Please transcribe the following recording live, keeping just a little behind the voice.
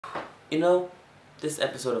You know, this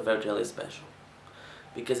episode of Fairy Tail is special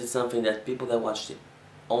because it's something that people that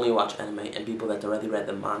only watch anime and people that already read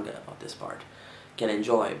the manga about this part can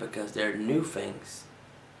enjoy because they're new things,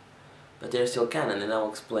 but they're still canon, and I'll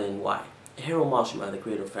explain why. Hiro Mashima, the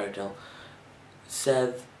creator of Fairy Tail,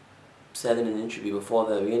 said in an interview before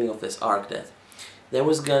the beginning of this arc that there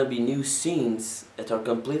was gonna be new scenes that are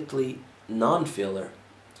completely non-filler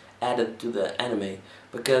added to the anime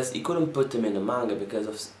because he couldn't put them in the manga because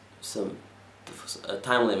of some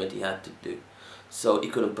time limit he had to do. So he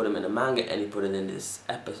couldn't put them in the manga, and he put it in this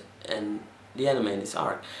episode and the anime in this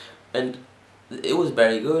arc, and it was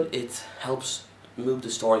very good. It helps move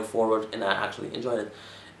the story forward, and I actually enjoyed it.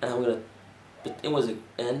 And but it was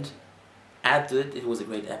add to it, it was a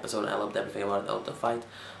great episode. I loved everything about it. I loved the fight.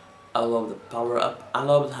 I loved the power up. I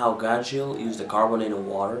loved how Gajeel used the carbonated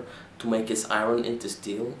water to make his iron into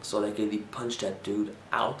steel, so they could really punch that dude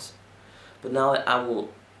out. But now I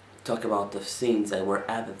will talk about the scenes that were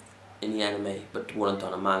added in the anime but weren't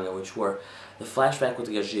on the manga, which were the flashback with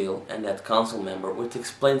Gajeel and that council member, which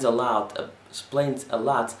explains a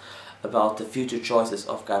lot about the future choices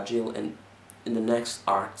of Gajeel in the next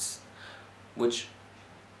arcs, which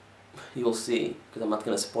you'll see because I'm not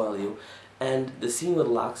gonna spoil you. And the scene with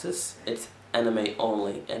Laxus, it's anime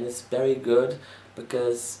only, and it's very good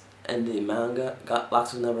because in the manga,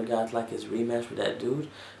 Laxus never got like his rematch with that dude,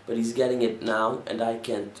 but he's getting it now, and I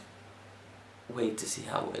can't wait to see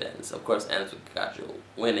how it ends. Of course, it ends with Gajeel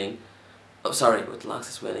winning. Oh, sorry, with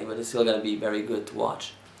Laxus winning, but it's still gonna be very good to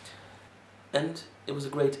watch. And it was a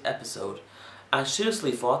great episode. I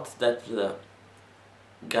seriously thought that the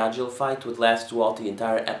Gajeel fight would last throughout the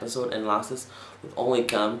entire episode and Laxus would only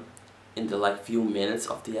come in the like few minutes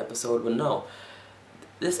of the episode, but no.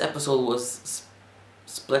 This episode was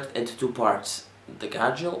split into two parts, the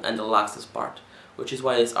Gajeel and the Laxus part, which is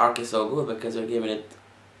why this arc is so good, because they're giving it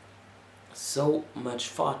so much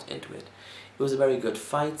thought into it. It was a very good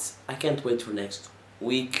fight. I can't wait for next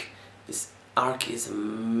week. This arc is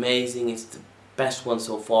amazing. It's the best one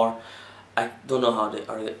so far. I don't know how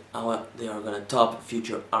they are gonna top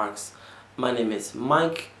future arcs. My name is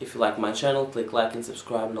Mike. If you like my channel, click like and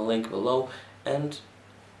subscribe in the link below, and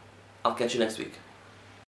I'll catch you next week.